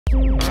Hey,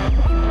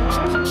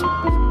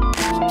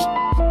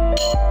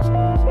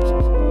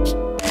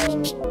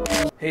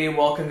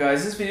 welcome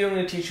guys. This video I'm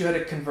going to teach you how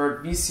to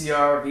convert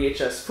VCR,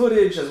 VHS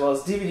footage, as well as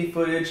DVD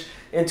footage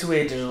into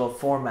a digital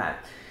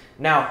format.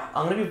 Now,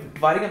 I'm going to be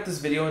dividing up this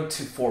video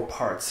into 4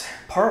 parts.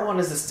 Part 1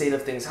 is the state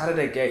of things. How did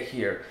I get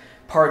here?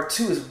 Part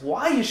 2 is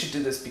why you should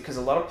do this, because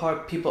a lot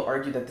of people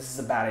argue that this is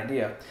a bad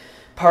idea.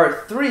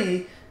 Part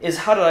 3 is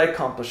how did I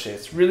accomplish it?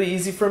 It's really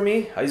easy for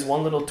me. I use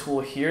one little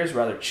tool here. It's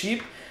rather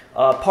cheap.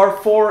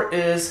 Part 4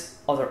 is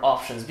other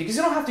options, because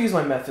you don't have to use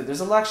my method.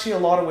 There's actually a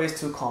lot of ways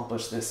to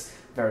accomplish this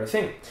very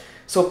thing.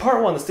 So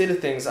part 1, the state of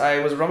things. I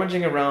was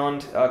rummaging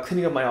around,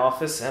 cleaning up my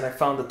office, and I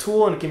found the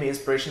tool and it gave me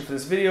inspiration for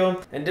this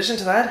video. In addition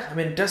to that, I'm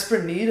in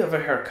desperate need of a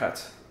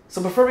haircut.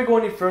 So before we go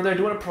any further, I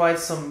do want to provide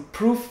some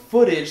proof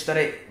footage that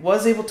I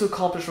was able to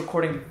accomplish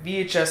recording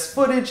VHS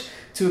footage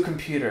to a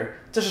computer.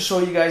 Just to show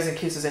you guys in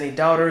case there's any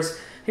doubters,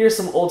 here's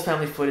some old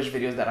family footage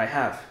videos that I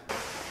have.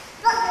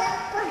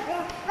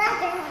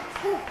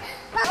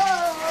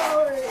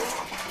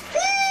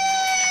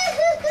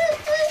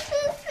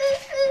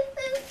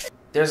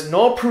 There's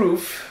no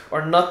proof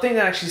or nothing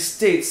that actually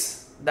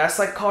states that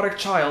psychotic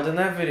child in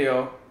that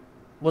video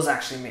was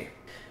actually me.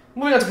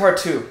 Moving on to part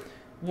 2.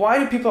 Why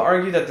do people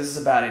argue that this is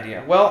a bad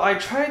idea? Well, I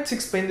tried to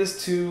explain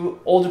this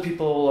to older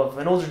people of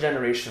an older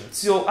generation.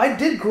 So I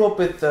did grow up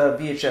with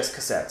VHS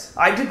cassettes.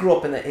 I did grow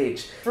up in the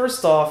age.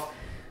 First off,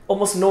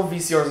 almost no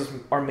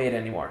VCRs are made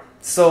anymore.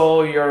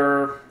 So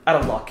you're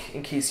out of luck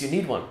in case you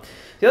need one.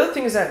 The other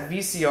thing is that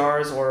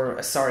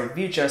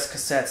VHS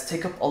cassettes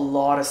take up a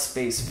lot of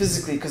space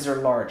physically because they're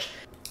large.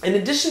 In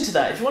addition to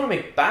that, if you want to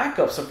make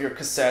backups of your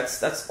cassettes,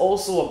 that's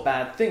also a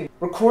bad thing.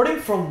 Recording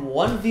from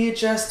one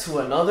VHS to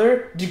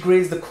another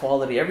degrades the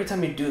quality every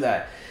time you do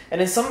that.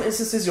 And in some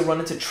instances, you'll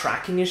run into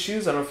tracking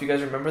issues. I don't know if you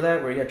guys remember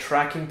that, where you had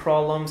tracking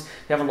problems.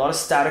 You have a lot of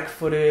static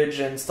footage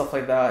and stuff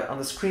like that on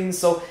the screen.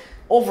 So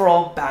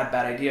overall, bad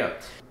idea.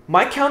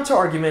 My counter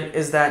argument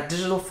is that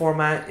digital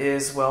format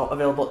is, well,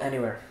 available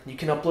anywhere. You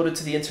can upload it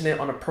to the internet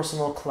on a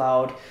personal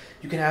cloud.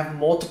 You can have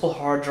multiple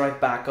hard drive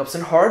backups,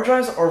 and hard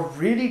drives are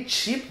really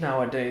cheap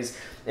nowadays.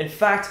 In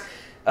fact,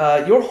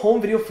 your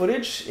home video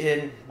footage,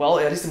 well,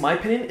 at least in my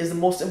opinion, is the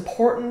most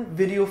important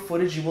video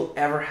footage you will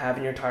ever have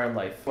in your entire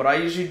life. What I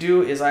usually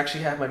do is I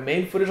actually have my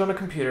main footage on a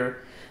computer,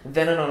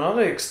 then on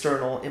another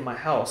external in my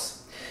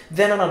house,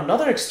 then on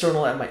another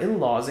external at my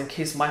in-laws in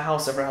case my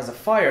house ever has a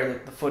fire,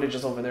 that the footage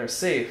is over there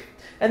safe.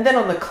 And then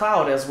on the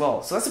cloud as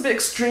well. So that's a bit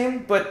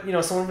extreme, but you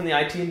know, someone from the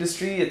IT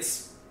industry,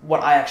 it's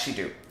what I actually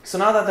do. So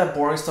now that that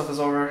boring stuff is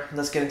over,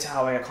 let's get into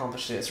how I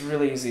accomplished it. It's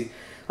really easy.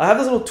 I have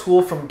this little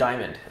tool from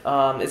Diamond.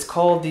 It's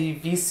called the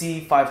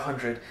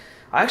VC500.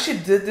 I actually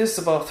did this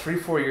about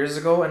 3-4 years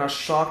ago, and I was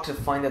shocked to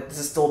find that this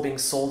is still being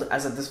sold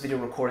as of this video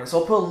recording. So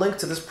I'll put a link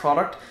to this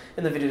product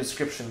in the video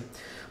description.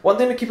 One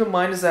thing to keep in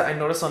mind is that I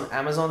noticed on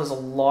Amazon there's a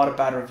lot of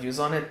bad reviews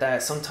on it,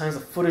 that sometimes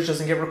the footage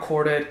doesn't get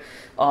recorded,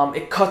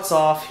 it cuts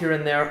off here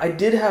and there. I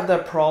did have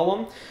that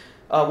problem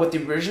with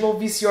the original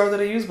VCR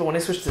that I used, but when I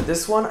switched to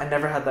this one, I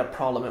never had that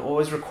problem. It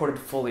always recorded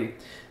fully.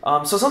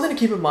 So something to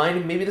keep in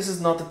mind, maybe this is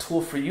not the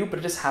tool for you, but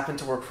it just happened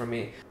to work for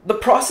me. The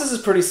process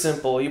is pretty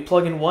simple. You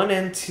plug in one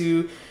end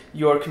to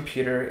your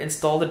computer,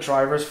 install the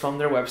drivers from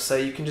their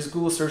website. You can just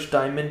Google search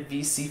Diamond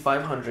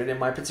VC500. In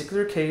my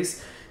particular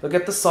case, you'll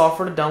get the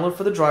software to download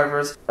for the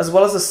drivers, as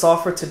well as the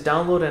software to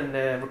download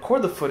and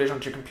record the footage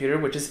onto your computer,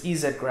 which is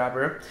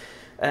EZ-Grabber,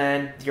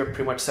 and you're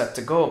pretty much set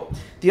to go.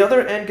 The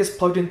other end gets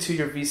plugged into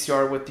your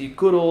VCR with the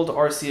good old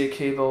RCA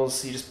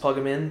cables. You just plug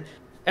them in,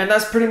 and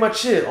that's pretty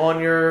much it.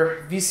 On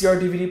your VCR,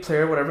 DVD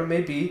player, whatever it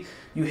may be,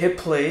 you hit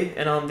play,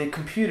 and on the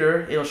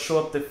computer, it'll show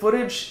up the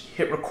footage.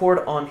 Hit record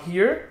on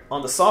here,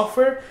 on the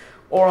software,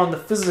 or on the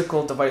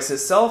physical device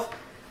itself,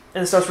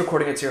 and it starts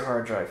recording it to your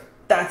hard drive.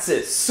 That's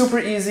it. Super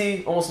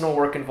easy, almost no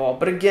work involved.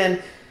 But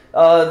again,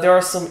 there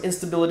are some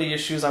instability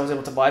issues. I was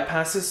able to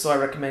bypass this, so I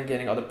recommend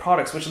getting other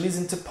products, which leads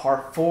into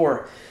part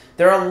 4.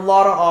 There are a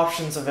lot of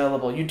options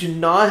available. You do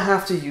not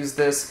have to use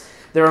this.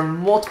 There are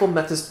multiple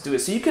methods to do it.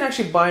 So you can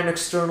actually buy an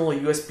external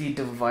USB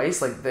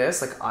device like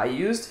this, like I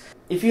used.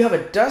 If you have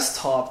a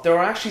desktop, there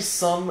are actually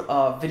some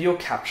video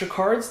capture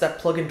cards that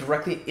plug in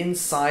directly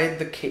inside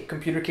the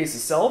computer case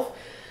itself.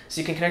 So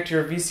you can connect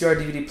your VCR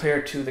DVD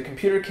player to the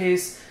computer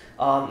case,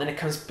 and it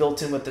comes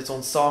built in with its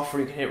own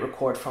software. You can hit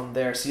record from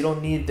there, so you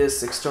don't need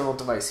this external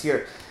device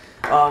here.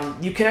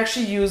 You can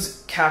actually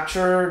use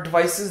capture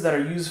devices that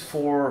are used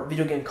for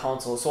video game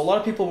consoles. So a lot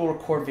of people will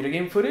record video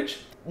game footage.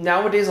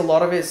 Nowadays, a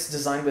lot of it is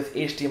designed with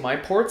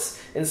HDMI ports.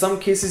 In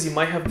some cases, you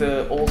might have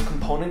the old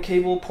component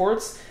cable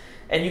ports,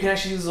 and you can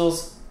actually use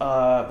those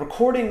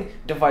recording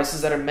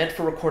devices that are meant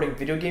for recording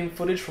video game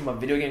footage from a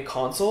video game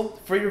console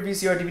for your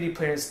VCR DVD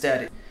player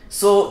instead.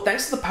 So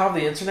thanks to the power of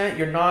the internet,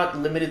 you're not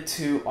limited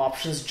to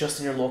options just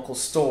in your local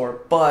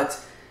store, but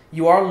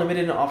you are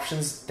limited in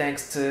options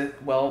thanks to,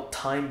 well,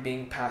 time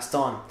being passed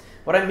on.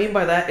 What I mean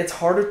by that, it's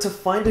harder to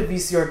find a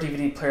VCR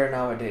DVD player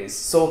nowadays.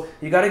 So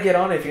you gotta get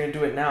on it if you're gonna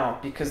do it now,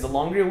 because the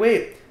longer you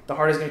wait, the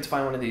harder it's going to be to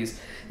find one of these.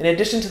 In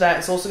addition to that,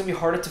 it's also going to be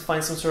harder to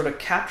find some sort of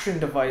capturing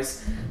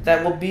device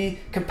that will be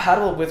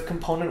compatible with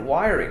component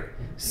wiring.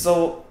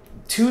 So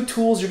 2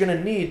 tools you're going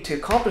to need to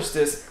accomplish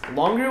this. The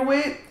longer you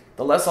wait,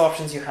 the less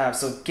options you have,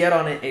 so get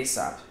on it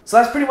ASAP. So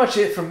that's pretty much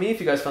it from me. If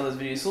you guys found this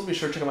video useful, be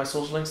sure to check out my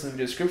social links in the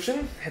video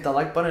description. Hit that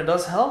like button, it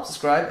does help.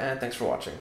 Subscribe, and thanks for watching.